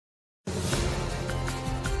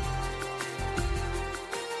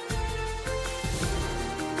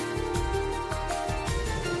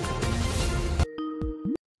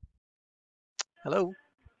Hello.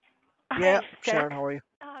 Hi, Yeah, sir. Sharon, how are you?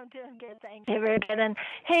 I'm doing good, thanks. Hey, very good. And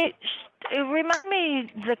hey, remind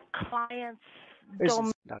me the client's It's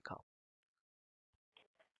domain. .com.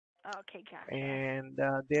 Okay, gotcha. And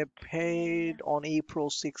they Yeah. paid on April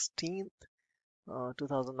 16th,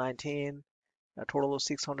 2019, a total of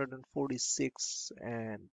 646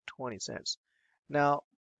 and 20 cents. Now,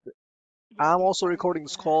 Yeah, I'm you also started recording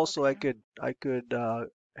this that. call so Okay. I could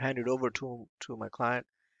hand it over to my client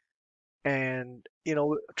and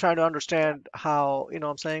trying to Yep. understand how,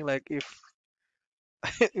 I'm saying, like, if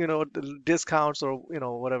the discounts or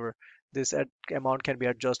whatever this amount can be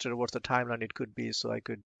adjusted, or what's the timeline it could be, so I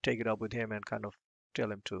could take it up with him and kind of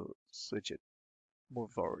tell him to switch it,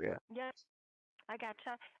 move forward. Yeah. Yep. I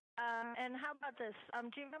gotcha. And how about this?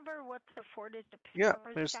 Do you remember what the forwarded to Yeah, payment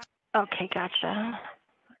was, there's Jack? Okay, gotcha.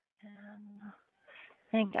 And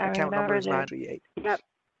I think I account number remember is there. 938. Yep.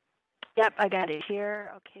 Yep, I got it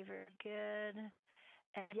here. Okay, very good.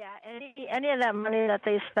 And yeah, any of that money that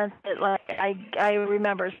they spent, it like I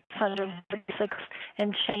remember 606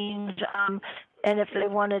 and change. And if they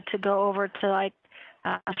wanted to go over to like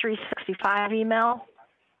a 365 email,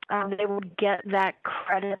 they would get that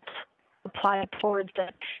credit applied towards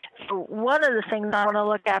it. So one of the things I want to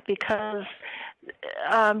look at, because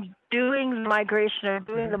doing the migration or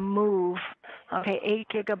doing Hmm. the move, okay, 8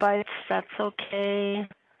 GB, that's okay.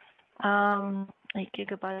 8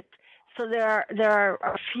 GB. So there are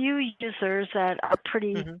a few users that are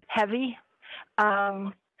pretty Hmm. heavy.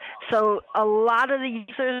 Um, so a lot of the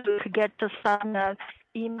users we could get just on the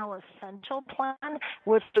email essential plan,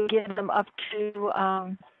 which would give them up to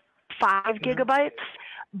 5 Hmm. gigabytes.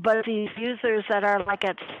 But these users that are like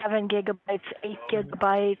at 7 GB, eight Hmm.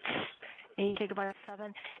 gigabytes, 8 GB,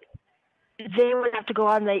 seven, they would have to go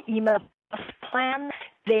on the email plus plan.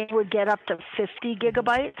 They would get up to 50 Hmm.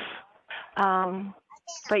 gigabytes. Um,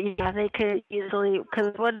 but yeah, they could easily,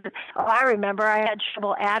 because what, oh, I remember I had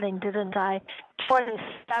trouble adding, didn't I?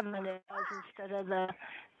 27 it was instead of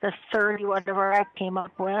the 30, whatever I came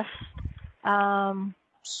up with. Um,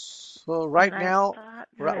 So and right I now, thought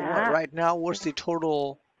right, that right now, what's the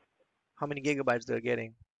total? How many gigabytes they're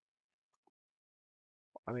getting?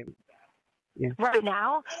 I mean, yeah. right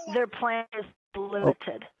now their plan is Oh,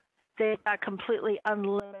 limited. They've got completely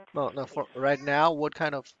unlimited no, no. space. For right now, what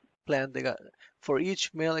kind of plan they got for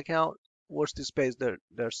each mail account? What's the space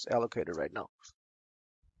that's allocated right now?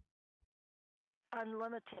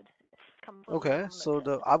 Unlimited. It's completely Okay, so unlimited.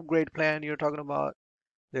 the upgrade plan you're talking about,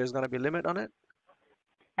 there's gonna be a limit on it?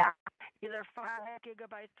 Yeah. Either 5 GB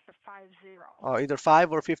or 50. Either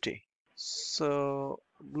 5 or 50. So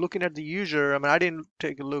looking at the user, I mean, I didn't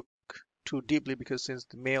take a look too deeply because since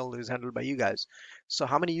the mail is handled by you guys. So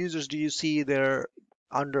how many users do you see there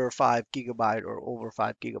under 5 GB or over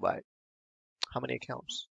 5 GB? How many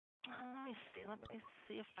accounts? Let me see. Let me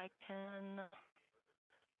see if I can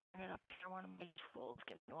bring it up here. One of my tools.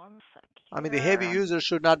 Give me one sec I mean, the heavy here. users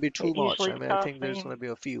should not be too It much. usually I mean, I tells think there's me. gonna be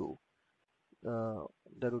a few uh,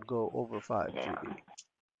 that would go over 5 Yeah. GB.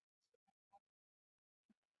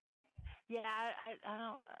 Yeah. I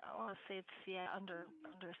don't. I want to say it's under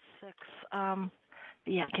 6.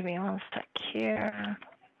 Yeah. Give me one sec here.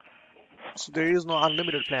 So there is no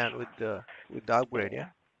unlimited plan with the upgrade, yeah?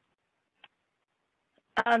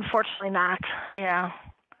 Unfortunately, not. Yeah.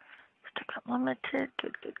 Limited.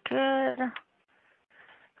 Good. Good. Good.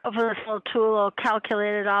 Hopefully this little tool will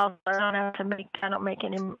calculate it out so I don't make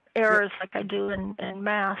any Yep. errors like I do in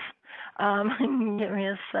math. Give me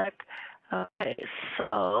a sec. Okay, so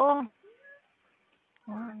oh,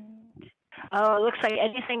 it looks like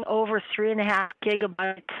anything over 3.5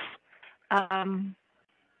 GB um,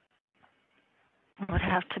 would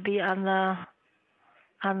have to be on the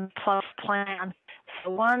plus plan. So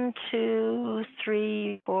 1, 2,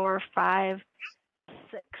 3, 4, 5,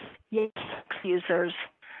 6. Yes, 6 users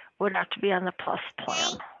would have to be on the plus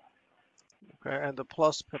plan. Okay, and the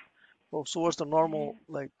plus, well, so what's the normal,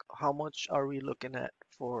 like, how much are we looking at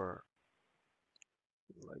for,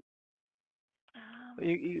 like,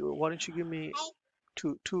 why don't you give me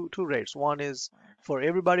two rates? One is for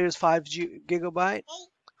everybody is 5 GB.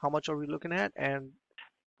 How much are we looking at? And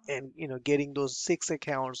getting those 6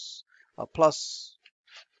 accounts, plus,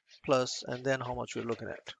 and then how much we're looking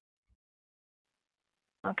at.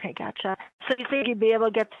 Okay, gotcha. So you think you'd be able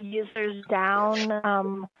to get the users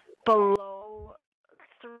down below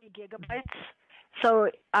 3 GB? So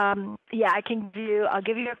yeah, I'll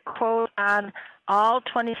give you a quote on all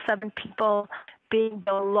 27 people being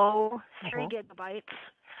below three Uh-huh. gigabytes.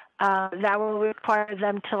 That will require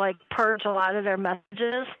them to like purge a lot of their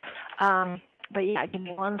messages. But yeah, give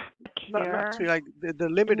me one sec Not here, three, like the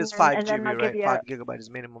limit is and 5 then GB, I'll give right? you 5 GB is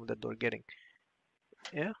minimum that they're getting.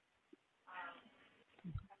 Yeah.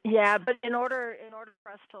 Yeah, but in order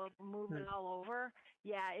for us to like move Hmm. it all over,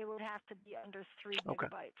 yeah, it would have to be under 3 Okay.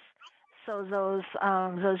 gigabytes. So those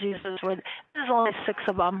users would. There's only 6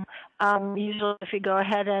 of them. Usually, if you go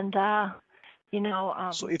ahead and you know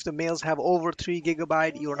So if the mails have over 3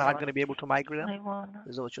 GB, you're not so going to be able to migrate them. 21.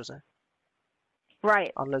 Is that what you're saying?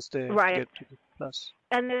 Right, Unless they right. get 3 plus.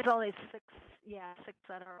 And there's only 6, yeah, 6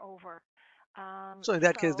 that are over. So in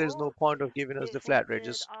that case, there's So no point of giving us if the we flat rate.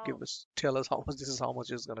 did Just all, give us, tell us how much this is, how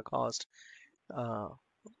much it's going to cost. Uh,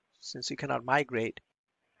 since you cannot migrate.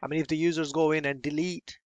 I mean, if the users go in and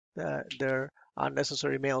delete their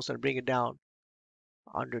unnecessary mails and bring it down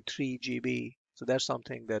under 3 GB, so that's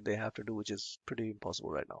something that they have to do, which is pretty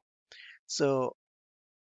impossible right now. So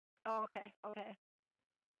oh,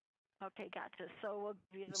 okay, gotcha. So we'll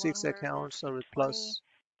give you the one six where there's accounts are with 20, plus.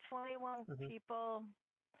 21 Mhm. people.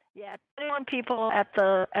 Yeah, 21 people at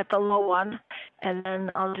the low one, and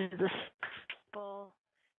then I'll do the 6 people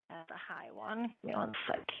at the high one. Give me one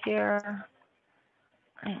sec here.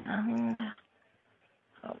 And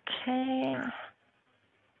okay.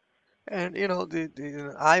 And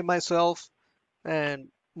I myself and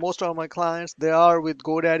most of my clients, they are with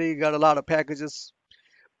GoDaddy, got a lot of packages,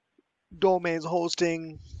 domains,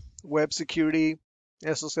 hosting, web security,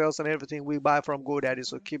 SSLs, and everything we buy from GoDaddy.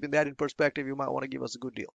 So keeping that in perspective, you might want to give us a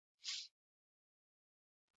good deal.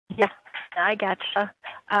 Yeah, I gotcha.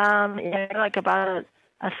 Yeah, like about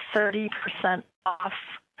a 30% off.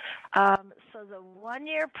 So the 1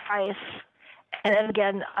 year price, and then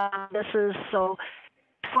again, this is so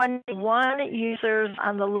 21 users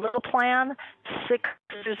on the little plan, 6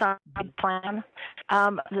 users on the big plan.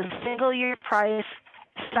 The single year price,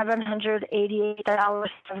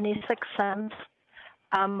 $788.76.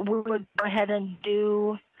 We would go ahead and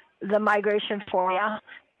do the migration for you.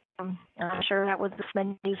 I'm sure that with this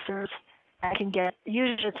many users, I can get.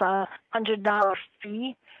 Usually, it's $100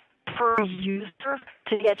 fee per user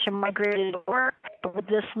to get you migrated over. But with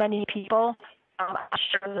this many people, I'm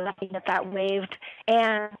sure that I can get that waived.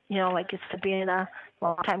 And like it's to being a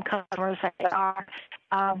long-time customers that they are,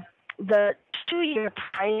 the 2 year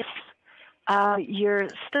price, you're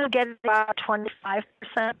still getting about 25%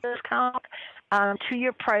 discount. 2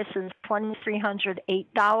 year price is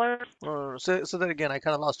 $2,308. So that again, I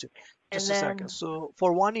kind of lost you. Just And a second. then, So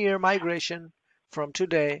for 1 year migration from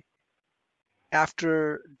today,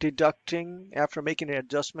 after making an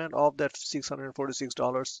adjustment of that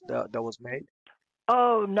 $646 that was made.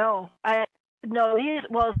 oh no, no, these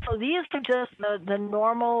are just the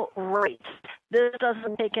normal rates. This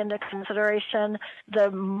doesn't take into consideration the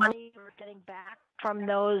money you're getting back from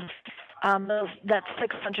that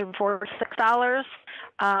 $646.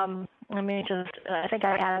 Let me just, I think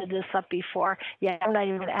I added this up before. Yeah, I'm not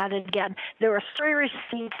even added again. There were 3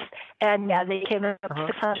 receipts, and yeah, they came in at Uh-huh.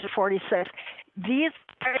 646. These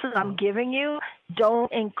prices I'm giving you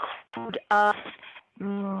don't include us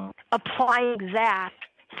applying that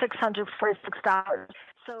 $646.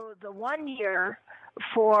 So the 1 year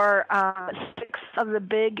for 6 of the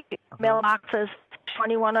big mailboxes,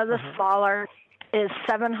 21 of the smaller, is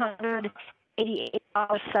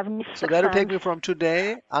 $788.76. So that'll take me from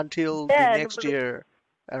today until the Then, next year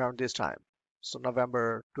around this time. So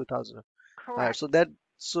November 2000. All right, correct.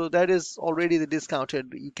 so that is already the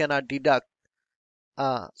discounted. You cannot deduct.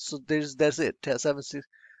 So that's it.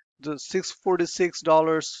 The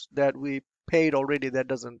 $646 that we paid already, that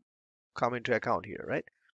doesn't come into account here, right?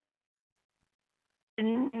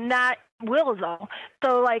 Not will though.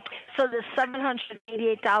 So the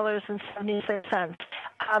 $788.76.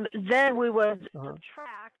 Then we would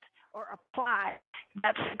subtract or apply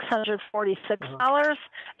that $646.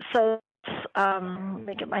 So let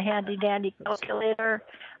me get my handy dandy calculator.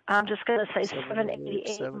 I'm just gonna say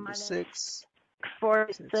 788 minus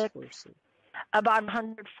 646, about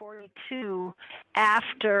 142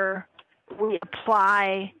 after we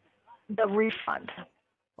apply the refund.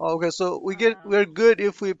 Okay, so we're good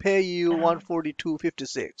if we pay you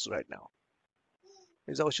 142.56 right now.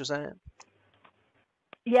 Is that what you're saying?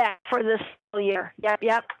 Yeah, for this year.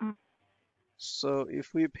 Yep. So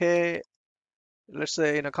if we pay, let's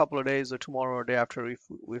say in a couple of days or tomorrow or day after, if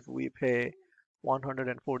we pay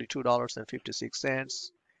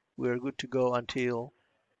 $142.56, we're good to go until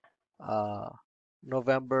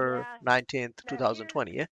November Yeah. 19th, Now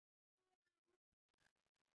 2020, yeah?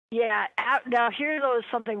 yeah. Now here though is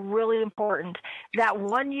something really important. That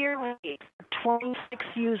 1 year rate, 26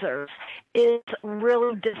 users, is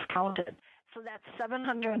really discounted. So that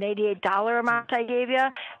 $788 amount I gave you,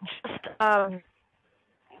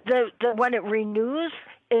 just when it renews,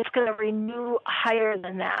 it's going to renew higher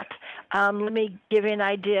than that. Let me give you an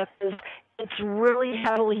idea, because it's really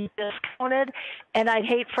heavily discounted, and I'd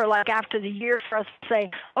hate for like after the year for us to say,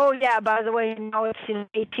 oh yeah, by the way, now it's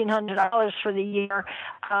 $1,800 for the year.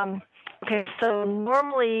 Okay, so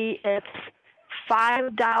normally it's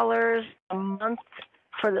 $5 a month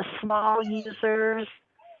for the small users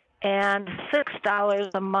and $6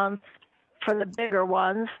 a month for the bigger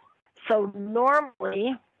ones. So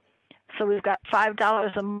normally, so we've got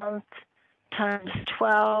 $5 a month times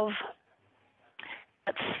 12.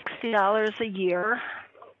 That's $60 a year.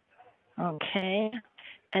 Okay.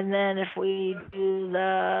 And then if we do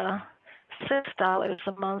the $6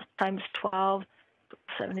 a month times 12,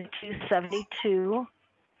 72.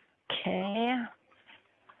 Okay.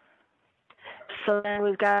 So then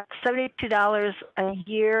we've got $72 a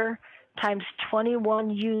year times 21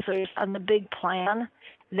 users on the big plan.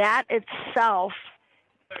 That itself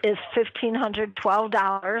is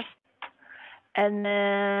 $1,512. And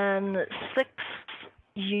then 6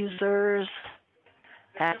 users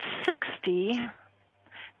at 60,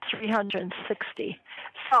 360.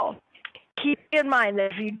 So keep in mind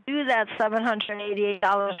that if you do that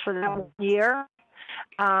 $788 for that 1 year,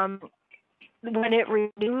 when it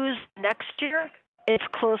renews next year, it's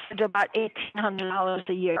closer to about $1,800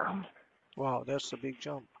 a year. Wow, that's a big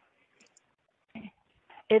jump.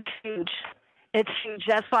 It's huge. It's huge.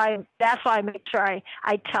 That's why I make sure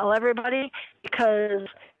I tell everybody, because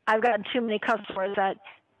I've gotten too many customers that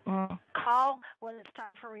call when it's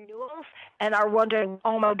time for renewals and are wondering,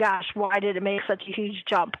 oh my gosh, why did it make such a huge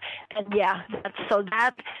jump? And yeah, that's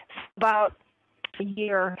about a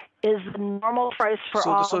year is the normal price for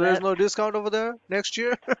all. So there's no discount over there next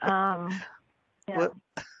year? Yeah. What?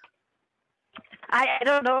 I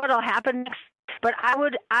don't know what'll happen next, but I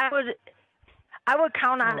would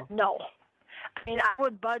count on it. No. I mean, I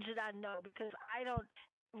would budget on no, because I don't,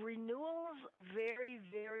 renewals very,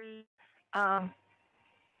 very, I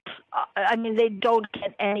mean, they don't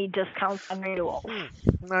get any discounts on renewals.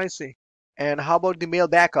 I see. And how about the mail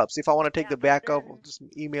backups? If I want to take the backup of this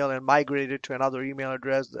email and migrate it to another email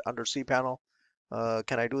address under cPanel,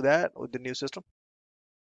 can I do that with the new system?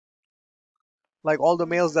 Like all the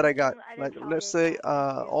mails that I got, like let's say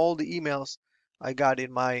all the emails I got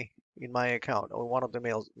in my account, or one of the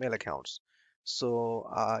mail accounts. So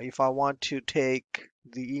if I want to take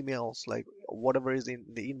the emails, like whatever is in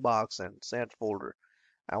the inbox and sent folder,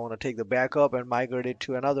 I want to take the backup and migrate it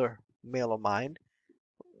to another mail of mine.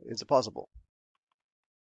 Is it possible?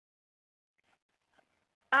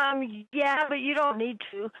 Yeah, but you don't need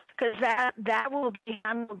to, because that will be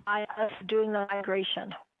handled by us doing the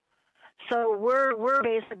migration. So we're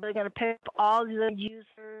basically going to pick up all the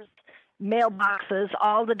users' mailboxes,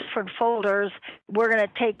 all the different folders. We're going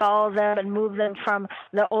to take all of them and move them from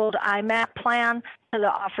the old IMAP plan to the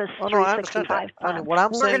Office 365 plan. What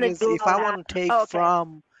I'm saying is, if I want to take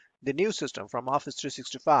from the new system, from Office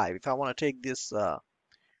 365, if I want to take this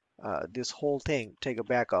this whole thing, take a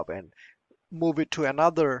backup and move it to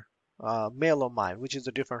another mail of mine, which is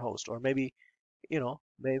a different host, or maybe,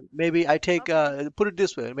 maybe I take put it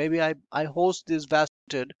this way, maybe I host this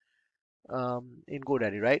vasted in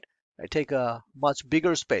GoDaddy, right? I take a much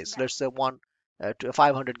bigger space, let's say to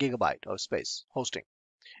 500 gigabyte of space hosting,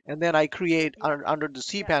 and then I create under the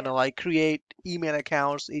cPanel, I create email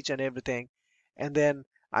accounts, each and everything, and then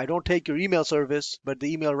I don't take your email service, but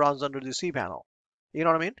the email runs under the cPanel. You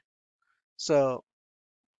know what I mean? So,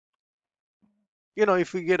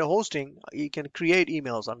 if we get a hosting, you can create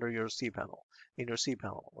emails under your cPanel, in your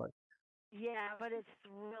cPanel, right? Yeah, but it's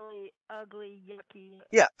really ugly, yucky.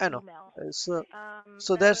 Yeah, I know. Email.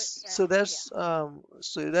 So that's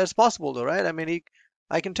possible though, right? I mean,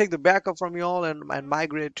 I can take the backup from you all and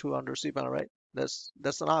migrate to under cPanel, right? That's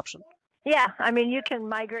an option. Yeah, I mean, you can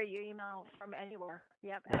migrate your email from anywhere.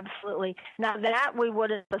 Yep, absolutely. Now that we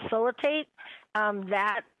wouldn't facilitate,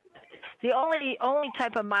 that the only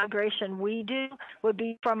type of migration we do would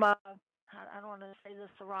be from I don't want to say this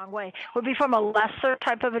the wrong way, would be from a lesser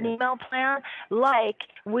type of an email plan. Like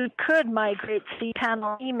we could migrate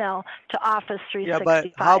cPanel email to Office 365. Yeah,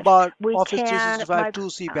 but how about Office 365 to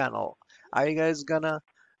cPanel? Are you guys gonna,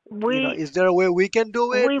 is there a way we can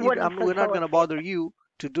do it? We're not gonna bother you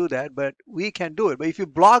to do that, but we can do it. But if you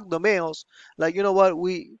block the mails, like,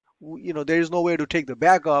 there is no way to take the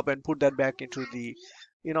backup and put that back into the,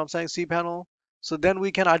 what I'm saying, cPanel. So then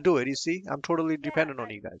we cannot do it. You see, I'm totally dependent on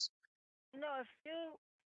you guys. No,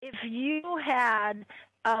 if you had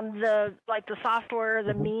the software,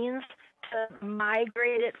 the means to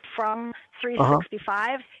migrate it from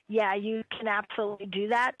 365, yeah, you can absolutely do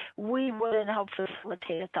that. We wouldn't help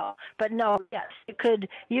facilitate it though. But no, yes, you could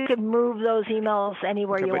move those emails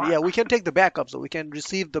anywhere you want. Yeah, we can take the backup, so we can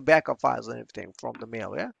receive the backup files and everything from the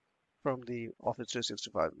mail, yeah? from the Office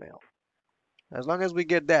 365 mail. As long as we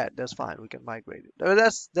get that, that's fine. We can migrate it.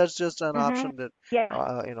 That's just an Mhm. option that Yeah.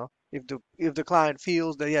 if the client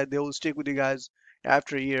feels that yeah they will stick with you guys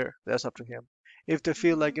after a year, that's up to him. If they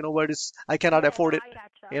feel like Mhm. you know what is I cannot Yeah, afford yeah, it, I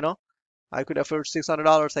gotcha. you know, I could afford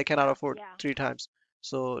 $600, I cannot Yeah, afford yeah, three times.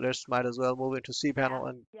 So let's might as well move into yeah, cPanel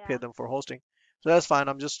and pay yeah. them for hosting. So that's fine.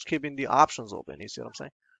 I'm just keeping the options open. You see what I'm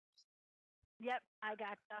saying? Yep, I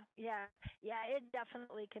gotcha. Yeah, yeah, it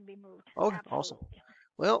definitely can be moved. Okay, awesome. Absolutely.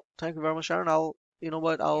 Well, thank you very much, Sharon. I'll, you know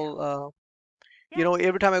what, Yeah, you yeah. know,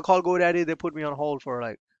 every time I call GoDaddy, they put me on hold for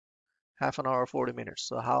like half an hour, 40 minutes.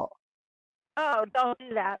 So how, Oh, don't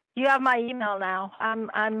do that. You have my email now. I'm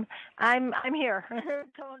here.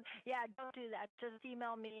 Don't. Yeah, don't do that. Just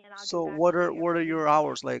email me and I'll so get back to you what if are you need your me.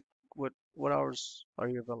 hours like? What hours are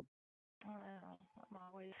you available? I'm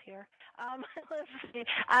always here. Let's see.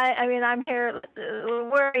 I mean, I'm here.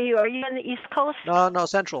 Where are you? Are you in the East Coast? No, no,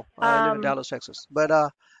 Central. I live in Um. Dallas, Texas. But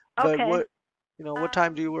Okay. what, you know, what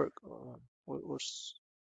time do you Um. work? What's,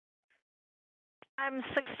 I'm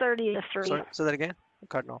 6:30 to 3. sorry, say that again. I'm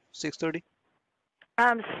cutting off. 6:30?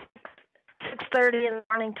 Um. 6:30 in the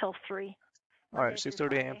morning till 3, All right, Monday through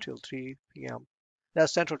 6:30 a.m. Friday. till 3 p.m.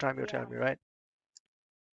 That's Central time you're Yeah. telling me, right?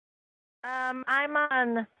 I'm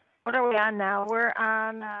on. What are we on now? We're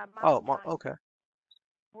on Oh, Mountain Time. okay.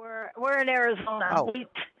 We're in Arizona. Oh,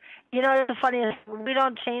 You know, the funniest, we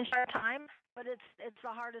don't change our time, but it's the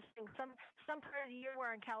hardest thing. Some part of the year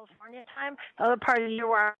we're in California time, the other part of the year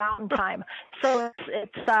we're on Mountain Time. So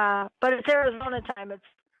but it's Arizona time. It's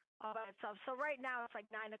all by itself. So right now it's like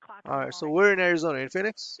 9 o'clock in all the right. So morning. we're in Arizona, in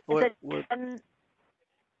Phoenix. It's What, at what? 10.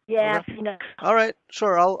 Okay. Yeah, Phoenix. All right.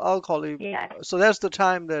 Sure. I'll call you. Yeah, So that's the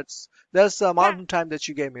time. That's the yeah, mountain time that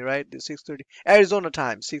you gave me, right? The 6:30 Arizona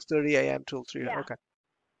time, 6:30 a.m. till 3. yeah. Okay.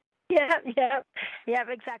 Yeah, yeah, yeah,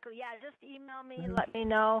 exactly. Yeah, just email me, Hmm. let me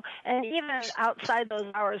know, and even outside those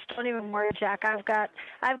hours, don't even worry, Jack. I've got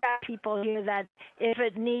people here that if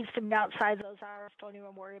it needs to be outside those hours, don't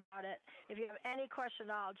even worry about it. If you have any question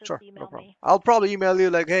at all, just Sure. No email problem. me. I'll probably email you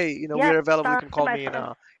like, hey, you know, Yep, we're available. You sounds can good, call my me in friend.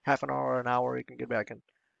 a half an hour or an hour. You can get back and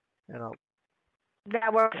I'll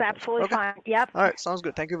That works make that. absolutely Okay. fine. Yep, All right. Sounds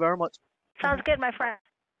good. Thank you very much. Hmm. sounds good, my friend.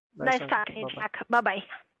 Nice Nice time. talking to Bye you, bye. Jack. Bye bye.